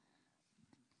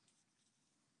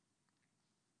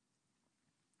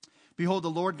 Behold, the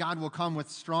Lord God will come with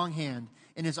strong hand,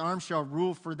 and his arm shall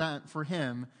rule for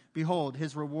him. Behold,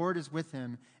 his reward is with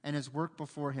him, and his work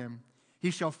before him. He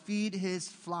shall feed his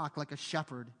flock like a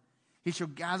shepherd. He shall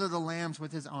gather the lambs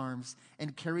with his arms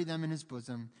and carry them in his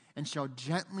bosom, and shall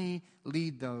gently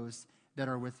lead those that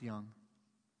are with young.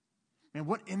 Man,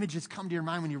 what images come to your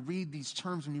mind when you read these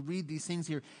terms, when you read these things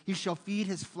here? He shall feed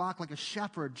his flock like a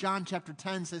shepherd. John chapter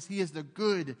 10 says he is the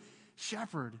good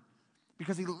shepherd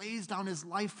because he lays down his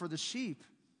life for the sheep.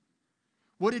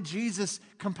 What did Jesus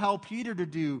compel Peter to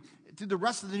do through the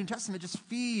rest of the New Testament? Just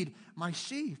feed my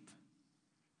sheep.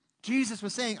 Jesus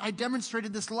was saying, I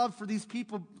demonstrated this love for these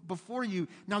people before you.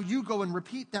 Now you go and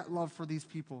repeat that love for these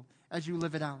people as you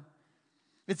live it out.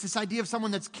 It's this idea of someone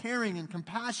that's caring and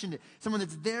compassionate, someone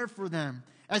that's there for them.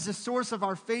 As the source of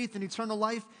our faith and eternal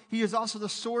life, he is also the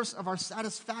source of our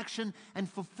satisfaction and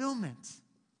fulfillment.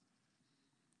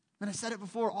 And I said it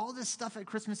before, all this stuff at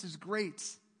Christmas is great.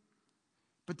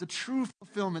 But the true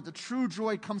fulfillment, the true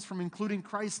joy comes from including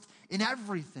Christ in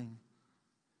everything.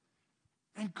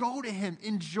 And go to him,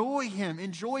 enjoy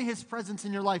his presence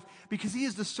in your life, because he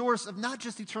is the source of not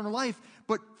just eternal life,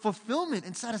 but fulfillment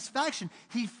and satisfaction.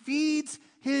 He feeds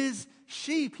his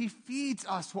sheep. He feeds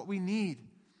us what we need.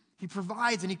 He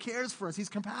provides and he cares for us. He's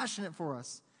compassionate for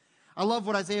us. I love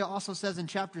what Isaiah also says in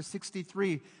chapter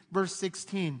 63, verse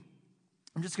 16.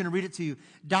 I'm just going to read it to you.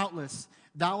 Doubtless,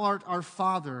 thou art our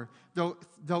father,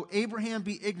 though Abraham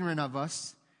be ignorant of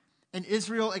us, and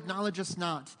Israel acknowledge us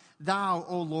not. Thou,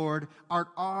 O Lord, art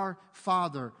our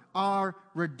Father, our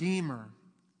Redeemer.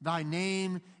 Thy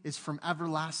name is from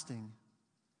everlasting.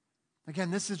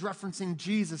 Again, this is referencing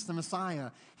Jesus, the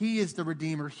Messiah. He is the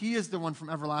Redeemer. He is the one from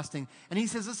everlasting. And he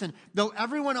says, listen, though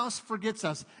everyone else forgets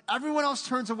us, everyone else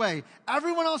turns away,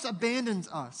 everyone else abandons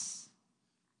us,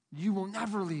 you will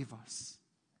never leave us.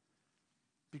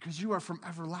 Because you are from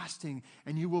everlasting,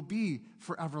 and you will be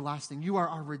for everlasting. You are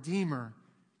our Redeemer.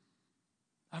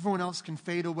 Everyone else can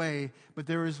fade away, but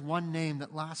there is one name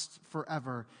that lasts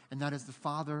forever, and that is the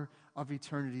Father of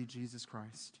eternity, Jesus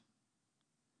Christ.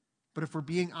 But if we're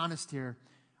being honest here,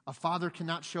 a father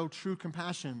cannot show true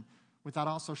compassion without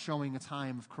also showing a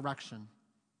time of correction.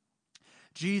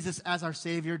 Jesus, as our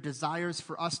Savior, desires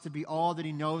for us to be all that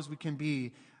he knows we can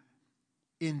be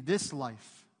in this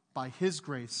life by his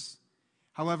grace.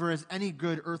 However, as any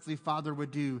good earthly father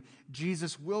would do,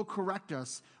 Jesus will correct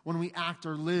us when we act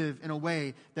or live in a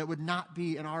way that would not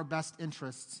be in our best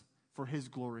interests for his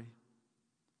glory.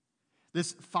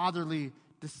 This fatherly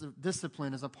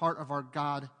discipline is a part of our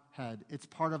Godhead. It's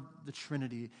part of the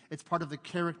Trinity. It's part of the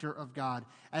character of God.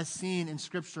 As seen in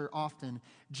Scripture often,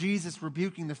 Jesus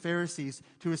rebuking the Pharisees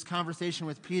to his conversation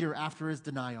with Peter after his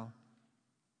denial.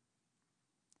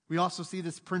 We also see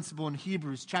this principle in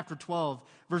Hebrews chapter 12,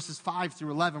 verses 5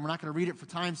 through 11. We're not going to read it for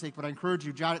time's sake, but I encourage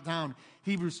you, jot it down.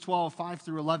 Hebrews 12, 5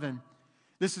 through 11.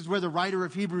 This is where the writer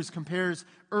of Hebrews compares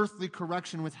earthly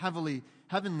correction with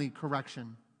heavenly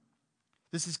correction.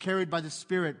 This is carried by the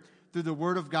Spirit through the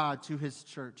Word of God to his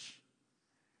church.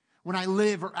 When I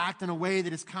live or act in a way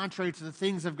that is contrary to the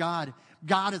things of God,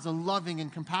 God, as a loving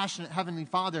and compassionate Heavenly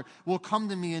Father, will come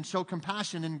to me and show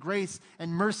compassion and grace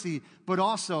and mercy, but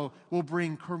also will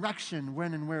bring correction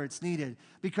when and where it's needed.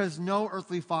 Because no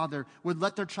earthly father would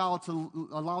let their child to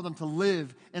allow them to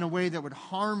live in a way that would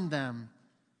harm them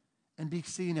and be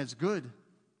seen as good.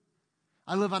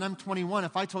 I live on M21.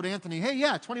 If I told Anthony, hey,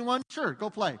 yeah, 21, sure, go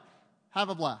play. Have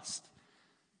a blast.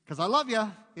 Because I love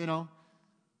you,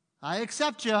 I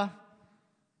accept you.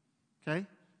 Okay?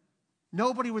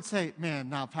 Nobody would say, man,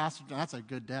 now, Pastor John, that's a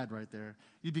good dad right there.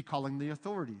 You'd be calling the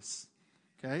authorities.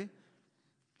 Okay?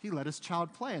 He let his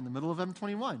child play in the middle of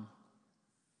M21.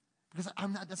 Because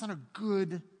that's not a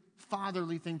good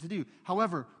fatherly thing to do.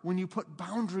 However, when you put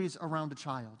boundaries around a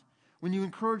child, when you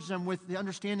encourage them with the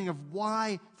understanding of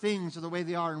why things are the way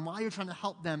they are and why you're trying to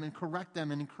help them and correct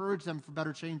them and encourage them for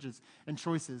better changes and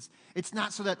choices, it's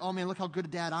not so that, oh man, look how good a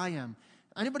dad I am.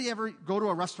 Anybody ever go to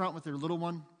a restaurant with their little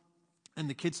one and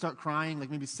the kids start crying,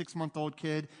 like maybe 6-month-old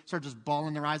kid, start just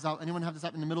bawling their eyes out? Anyone have this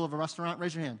happen in the middle of a restaurant?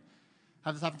 Raise your hand.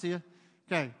 Have this happen to you?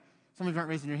 Okay. Some of you aren't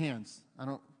raising your hands.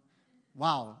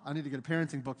 Wow, I need to get a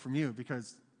parenting book from you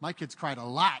because my kids cried a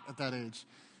lot at that age.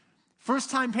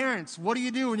 First-time parents, what do you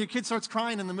do when your kid starts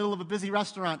crying in the middle of a busy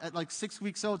restaurant at like 6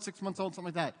 weeks old, 6 months old,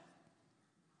 something like that?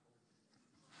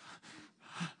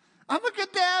 I'm a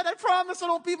good dad. I promise I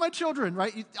don't beat my children,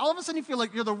 right? All of a sudden you feel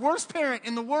like you're the worst parent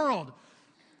in the world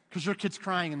because your kid's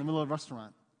crying in the middle of a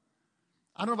restaurant.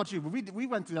 I don't know about you, but we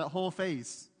went through that whole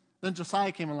phase. Then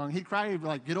Josiah came along. He'd cry. He'd be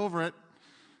like, get over it.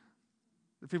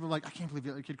 The people were like, I can't believe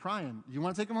you let your kid crying. You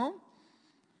want to take him home?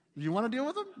 You want to deal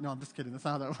with him? No, I'm just kidding. That's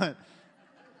not how that went.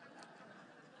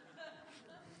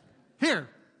 Here,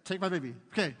 take my baby.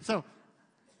 Okay,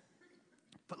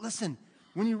 but listen,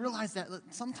 when you realize that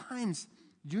sometimes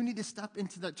You need to step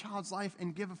into that child's life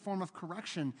and give a form of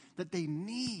correction that they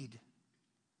need,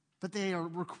 that they are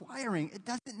requiring. It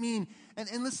doesn't mean, and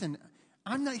listen,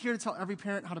 I'm not here to tell every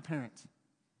parent how to parent.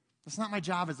 That's not my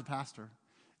job as a pastor.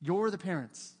 You're the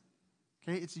parents.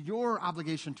 Okay? It's your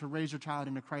obligation to raise your child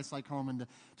in a Christ-like home and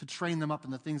to train them up in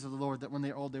the things of the Lord, that when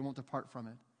they're old, they won't depart from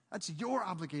it. That's your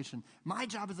obligation. My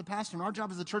job as a pastor and our job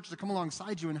as a church is to come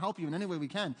alongside you and help you in any way we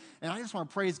can. And I just want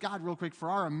to praise God real quick for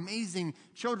our amazing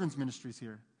children's ministries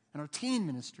here and our teen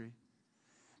ministry.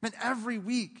 Man, every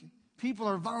week, people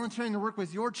are volunteering to work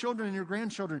with your children and your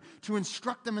grandchildren to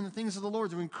instruct them in the things of the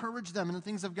Lord, to encourage them in the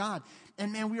things of God.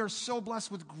 And man, we are so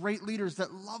blessed with great leaders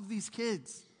that love these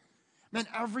kids. Man,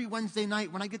 every Wednesday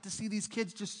night when I get to see these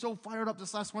kids just so fired up,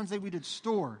 this last Wednesday we did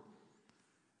store.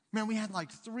 Man, we had like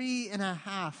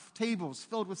 3.5 tables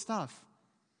filled with stuff.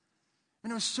 And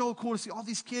it was so cool to see all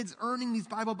these kids earning these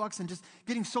Bible bucks and just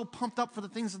getting so pumped up for the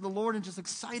things of the Lord and just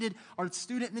excited. Our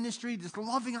student ministry, just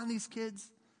loving on these kids.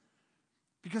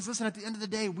 Because listen, at the end of the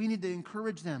day, we need to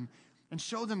encourage them and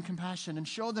show them compassion and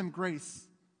show them grace.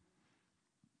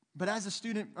 But as a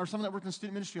student or someone that worked in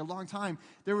student ministry a long time,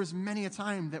 there was many a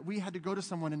time that we had to go to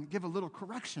someone and give a little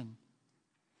correction.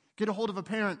 Get a hold of a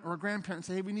parent or a grandparent and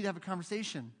say, hey, we need to have a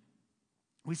conversation.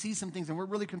 We see some things and we're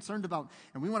really concerned about,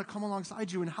 and we want to come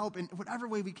alongside you and help in whatever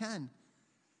way we can.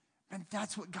 And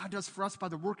that's what God does for us by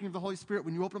the working of the Holy Spirit.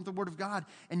 When you open up the Word of God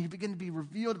and you begin to be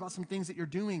revealed about some things that you're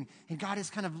doing, and God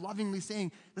is kind of lovingly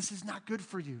saying, this is not good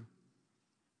for you.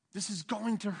 This is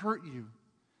going to hurt you.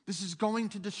 This is going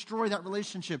to destroy that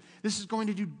relationship. This is going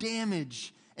to do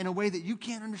damage in a way that you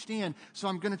can't understand. So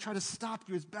I'm going to try to stop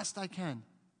you as best I can,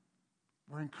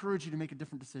 or encourage you to make a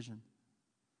different decision.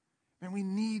 And we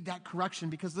need that correction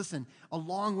because, listen,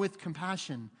 along with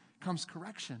compassion comes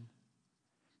correction.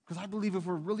 Because I believe if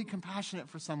we're really compassionate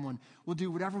for someone, we'll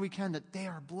do whatever we can that they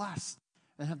are blessed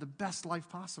and have the best life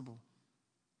possible.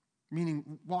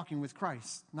 Meaning walking with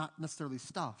Christ, not necessarily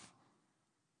stuff.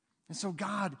 And so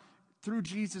God, through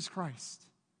Jesus Christ,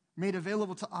 made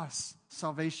available to us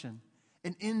salvation.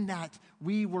 And in that,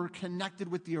 we were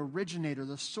connected with the originator,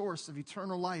 the source of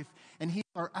eternal life. And He,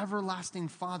 our everlasting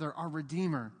Father, our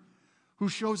Redeemer, who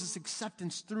shows us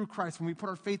acceptance through Christ when we put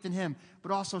our faith in Him,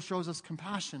 but also shows us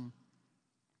compassion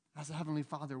as a Heavenly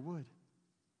Father would.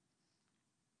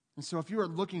 And so if you are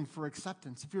looking for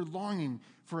acceptance, if you're longing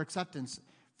for acceptance,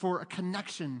 for a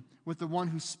connection with the one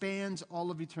who spans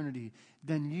all of eternity,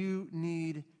 then you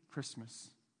need Christmas.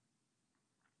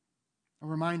 A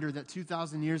reminder that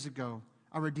 2,000 years ago,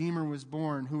 our Redeemer was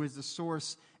born, who is the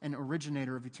source and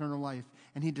originator of eternal life,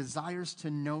 and He desires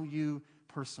to know you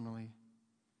personally.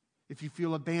 If you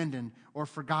feel abandoned or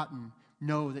forgotten,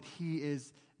 know that He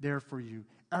is there for you.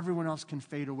 Everyone else can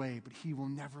fade away, but He will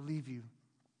never leave you.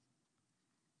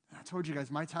 And I told you guys,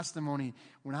 my testimony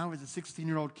when I was a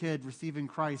 16-year-old kid receiving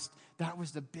Christ, that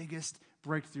was the biggest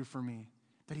breakthrough for me,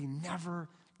 that He never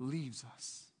leaves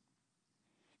us.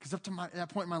 Because up to that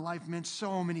point in my life, man,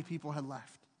 so many people had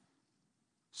left.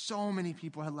 So many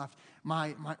people had left.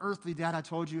 My earthly dad, I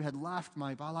told you, had left.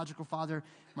 My biological father,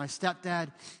 my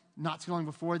stepdad, not too long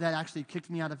before that, actually kicked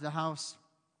me out of the house,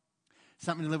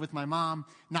 sent me to live with my mom.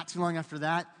 Not too long after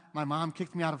that, my mom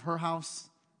kicked me out of her house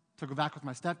to go back with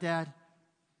my stepdad.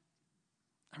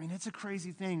 I mean, it's a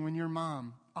crazy thing when your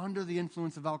mom, under the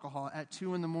influence of alcohol at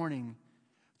 2 a.m,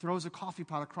 throws a coffee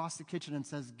pot across the kitchen and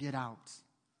says, get out.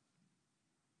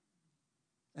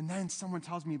 And then someone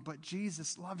tells me, but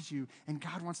Jesus loves you and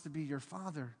God wants to be your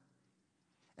father.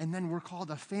 And then we're called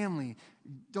a family.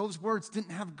 Those words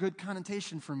didn't have good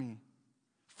connotation for me.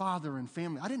 Father and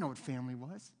family. I didn't know what family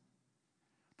was.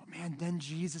 But man, then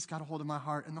Jesus got a hold of my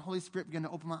heart and the Holy Spirit began to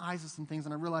open my eyes to some things,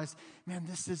 and I realized, man,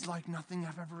 this is like nothing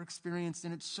I've ever experienced,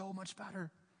 and it's so much better.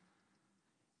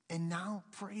 And now,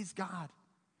 praise God,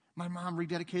 my mom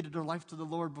rededicated her life to the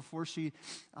Lord before she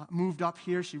moved up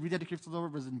here. She rededicated to the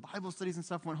Lord, was in Bible studies and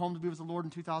stuff, went home to be with the Lord in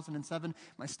 2007.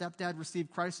 My stepdad received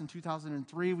Christ in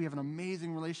 2003. We have an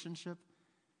amazing relationship.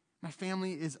 My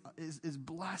family is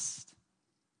blessed.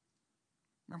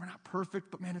 Man, we're not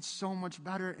perfect, but man, it's so much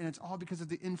better, and it's all because of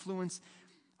the influence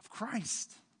of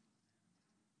Christ.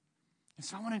 And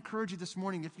so I want to encourage you this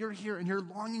morning, if you're here and you're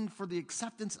longing for the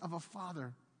acceptance of a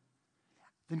father,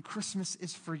 then Christmas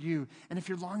is for you. And if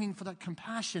you're longing for that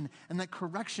compassion and that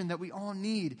correction that we all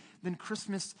need, then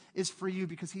Christmas is for you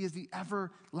because He is the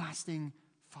everlasting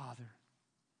Father.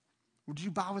 Would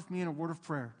you bow with me in a word of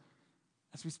prayer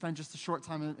as we spend just a short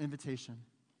time in invitation?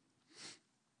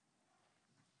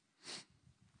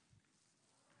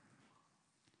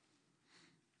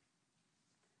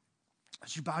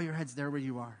 As you bow your heads there where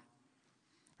you are,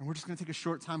 and we're just going to take a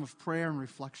short time of prayer and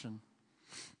reflection.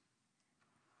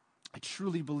 I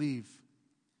truly believe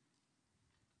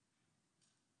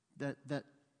that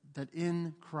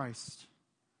in Christ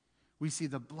we see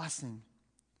the blessing,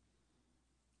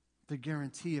 the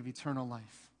guarantee of eternal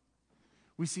life.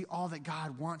 We see all that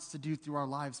God wants to do through our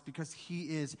lives because he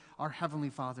is our heavenly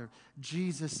Father.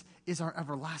 Jesus is our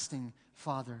everlasting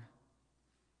Father.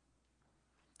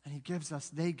 And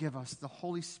they give us the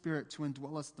Holy Spirit to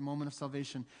indwell us at the moment of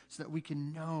salvation so that we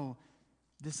can know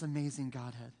this amazing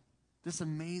Godhead, this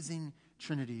amazing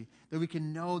Trinity, that we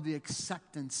can know the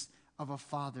acceptance of a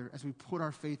Father as we put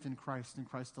our faith in Christ and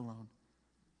Christ alone.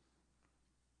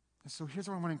 And so here's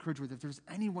what I want to encourage you with. If there's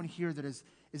anyone here that is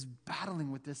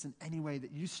battling with this in any way,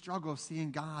 that you struggle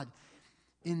seeing God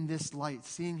in this light,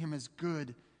 seeing him as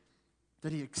good,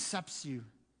 that he accepts you,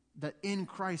 that in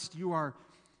Christ you are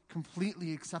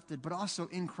completely accepted, but also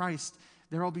in Christ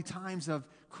there will be times of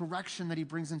correction that he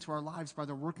brings into our lives by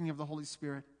the working of the Holy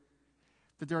Spirit,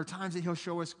 that there are times that he'll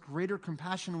show us greater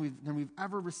compassion than we've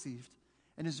ever received,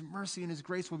 and his mercy and his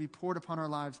grace will be poured upon our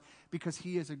lives because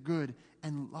he is a good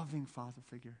and loving Father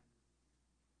figure.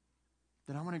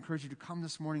 Then I want to encourage you to come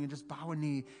this morning and just bow a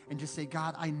knee and just say,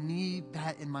 God, I need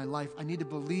that in my life. I need to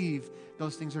believe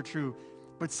those things are true.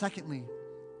 But secondly,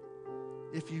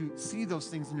 if you see those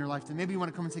things in your life, then maybe you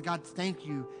want to come and say, God, thank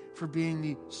you for being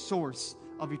the source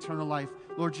of eternal life.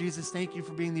 Lord Jesus, thank you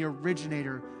for being the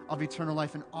originator of eternal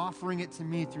life and offering it to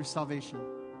me through salvation.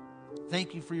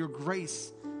 Thank you for your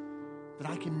grace that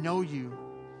I can know you.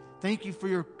 Thank you for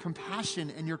your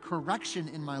compassion and your correction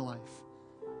in my life.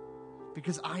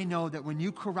 Because I know that when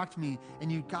you correct me and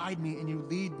you guide me and you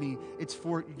lead me, it's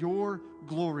for your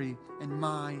glory and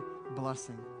my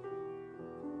blessing.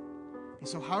 And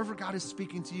so however God is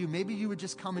speaking to you, maybe you would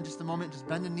just come in just a moment, just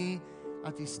bend a knee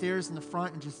at these stairs in the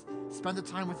front and just spend the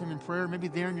time with him in prayer, maybe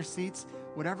there in your seats.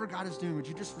 Whatever God is doing, would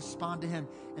you just respond to him?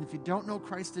 And if you don't know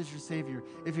Christ as your Savior,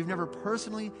 if you've never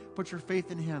personally put your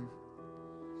faith in him,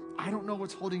 I don't know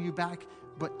what's holding you back,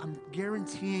 but I'm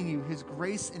guaranteeing you his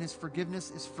grace and his forgiveness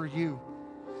is for you.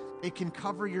 It can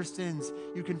cover your sins.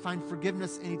 You can find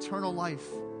forgiveness in eternal life.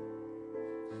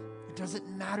 It doesn't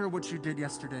matter what you did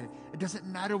yesterday. It doesn't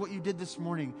matter what you did this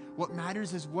morning. What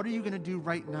matters is what are you going to do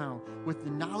right now with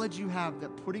the knowledge you have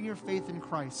that putting your faith in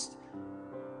Christ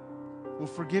will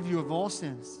forgive you of all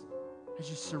sins as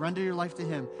you surrender your life to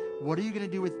him. What are you going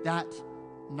to do with that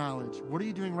knowledge? What are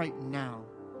you doing right now?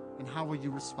 And how will you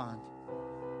respond?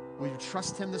 Will you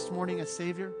trust him this morning as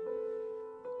Savior?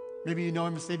 Maybe you know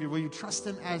him as Savior. Will you trust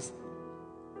him as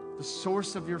the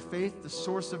source of your faith, the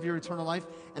source of your eternal life,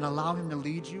 and allow him to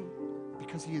lead you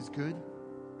because he is good?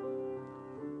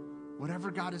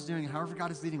 Whatever God is doing, however God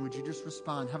is leading, would you just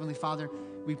respond? Heavenly Father,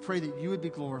 we pray that you would be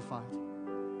glorified,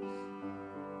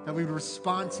 that we would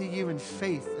respond to you in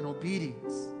faith and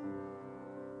obedience.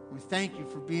 We thank you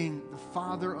for being the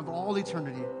Father of all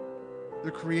eternity,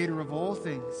 the creator of all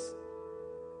things,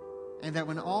 and that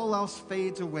when all else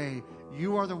fades away,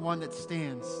 you are the one that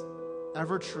stands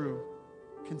ever true,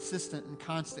 consistent, and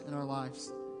constant in our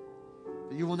lives.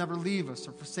 That you will never leave us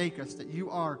or forsake us, that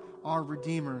you are our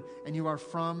Redeemer, and you are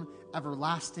from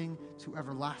everlasting to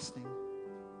everlasting.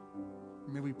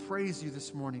 And may we praise you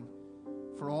this morning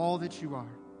for all that you are,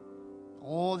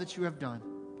 all that you have done,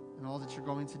 and all that you're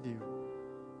going to do.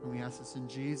 And we ask this in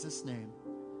Jesus' name.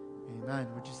 Amen.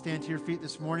 Would you stand to your feet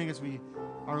this morning as we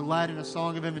are led in a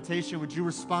song of invitation? Would you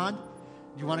respond?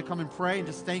 Do you want to come and pray and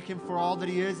just thank him for all that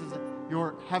he is as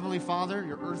your heavenly Father,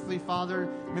 your earthly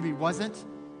Father? Maybe he wasn't.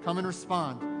 Come and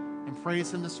respond and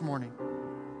praise him this morning.